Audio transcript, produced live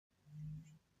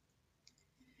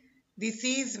This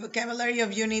is vocabulary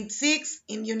of Unit 6.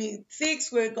 In Unit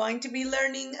 6, we're going to be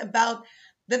learning about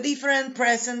the different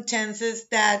present tenses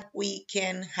that we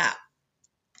can have.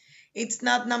 It's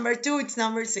not number 2, it's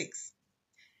number 6.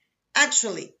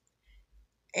 Actually,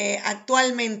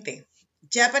 actualmente,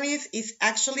 Japanese is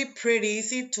actually pretty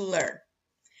easy to learn.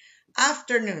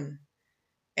 Afternoon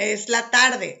es la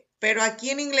tarde, pero aquí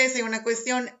en inglés hay una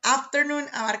cuestión. Afternoon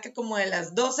abarca como de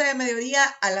las 12 de mediodía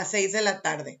a las 6 de la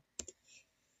tarde.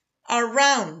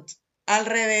 Around,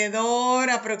 alrededor,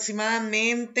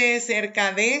 aproximadamente,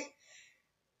 cerca de.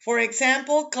 For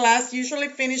example, class usually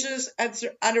finishes at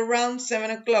around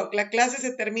 7 o'clock. La clase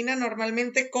se termina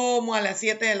normalmente como a las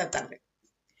 7 de la tarde.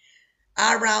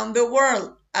 Around the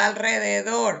world,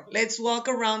 alrededor. Let's walk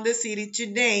around the city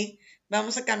today.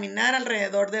 Vamos a caminar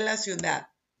alrededor de la ciudad.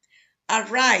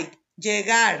 Arrive,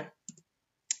 llegar.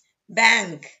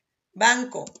 Bank,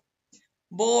 banco.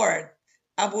 Bored,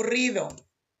 aburrido.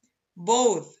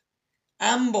 Both,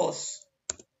 ambos.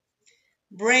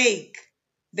 Break,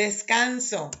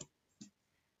 descanso.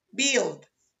 Build,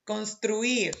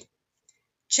 construir.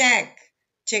 Check,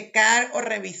 checar o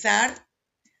revisar.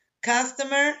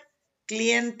 Customer,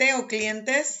 cliente o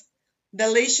clientes.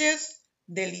 Delicious,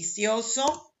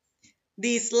 delicioso.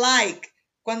 Dislike,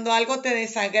 cuando algo te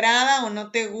desagrada o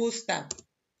no te gusta.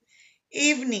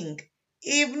 Evening,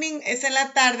 evening es en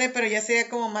la tarde, pero ya sería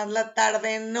como más la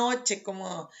tarde-noche,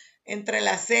 como entre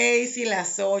las 6 y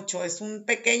las 8. Es un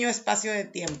pequeño espacio de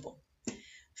tiempo.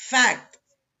 Fact,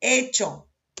 hecho.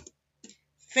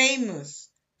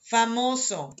 Famous,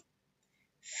 famoso.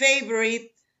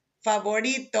 Favorite,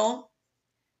 favorito.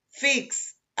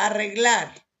 Fix,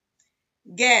 arreglar.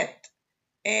 Get,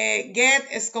 get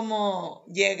es como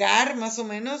llegar, más o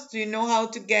menos. Do you know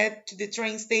how to get to the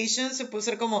train station? Se puede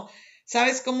ser como,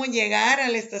 ¿sabes cómo llegar a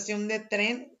la estación de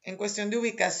tren en cuestión de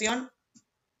ubicación?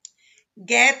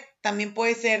 Get también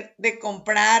puede ser de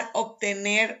comprar,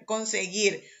 obtener,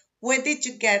 conseguir. Where did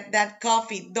you get that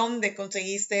coffee? ¿Dónde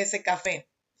conseguiste ese café?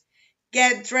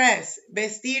 Get dressed,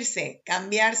 vestirse,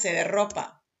 cambiarse de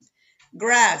ropa.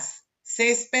 Grass,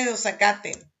 césped o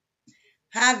zacate.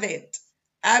 Habit,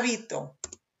 hábito.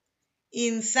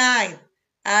 Inside,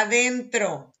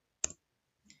 adentro.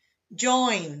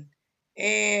 Join,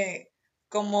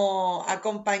 como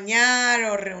acompañar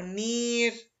o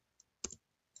reunir.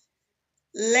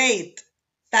 Late,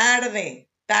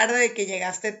 tarde, tarde de que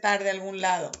llegaste tarde a algún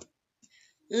lado.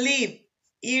 Leave,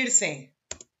 irse.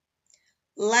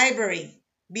 Library,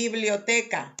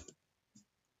 biblioteca.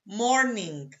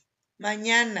 Morning,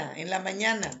 mañana, en la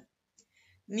mañana.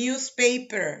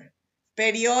 Newspaper,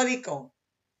 periódico,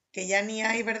 que ya ni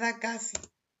hay, ¿verdad? Casi.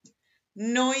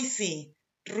 Noisy,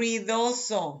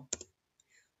 ruidoso.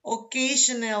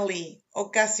 Occasionally,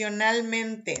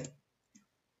 ocasionalmente.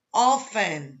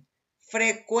 Often,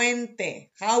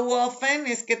 frecuente. How often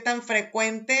es que tan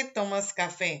frecuente tomas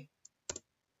café.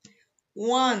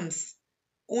 Once,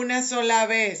 una sola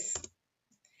vez.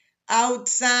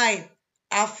 Outside,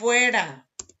 afuera.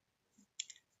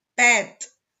 Pet,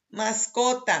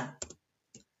 mascota.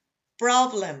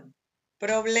 Problem,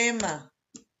 problema.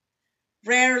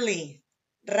 Rarely,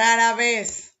 rara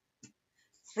vez.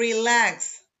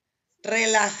 Relax,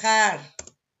 relajar.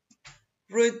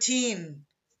 Routine,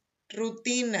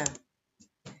 rutina.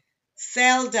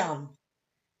 Seldom,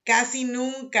 casi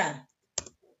nunca.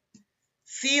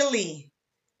 Silly,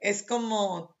 es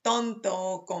como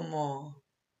tonto,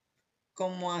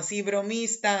 como así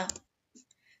bromista.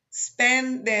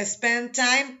 Spend, de spend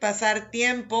time, pasar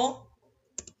tiempo.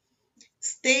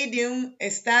 Stadium,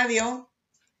 estadio.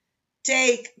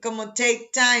 Take, como take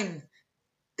time.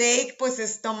 Take, pues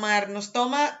es tomar. Nos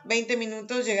toma 20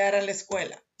 minutos llegar a la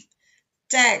escuela.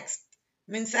 Text,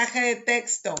 mensaje de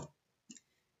texto.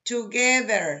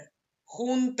 Together,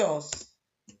 juntos.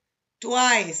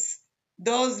 Twice,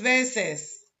 dos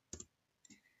veces.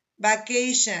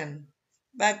 Vacation,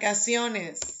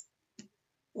 vacaciones.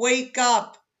 Wake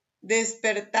up,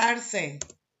 despertarse.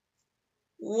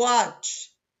 Watch,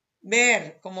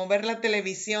 ver, como ver la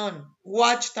televisión.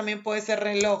 Watch también puede ser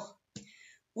reloj.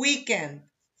 Weekend,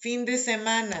 fin de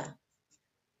semana.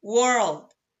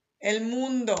 World, el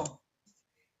mundo.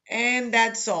 And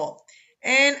that's all.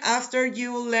 And after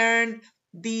you learn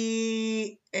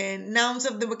the nouns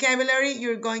of the vocabulary,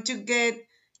 you're going to get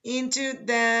into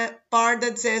the part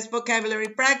that says vocabulary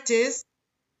practice.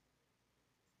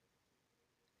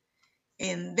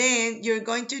 And then you're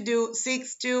going to do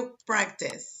 6-2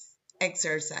 practice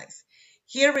exercise.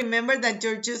 Here, remember that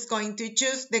you're just going to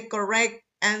choose the correct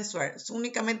answers.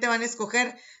 Únicamente van a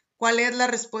escoger cuál es la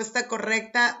respuesta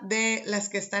correcta de las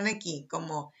que están aquí.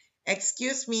 Como,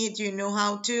 excuse me, do you know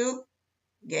how to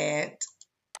get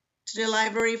to the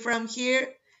library from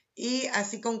here. Y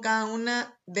así con cada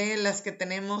una de las que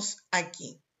tenemos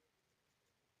aquí.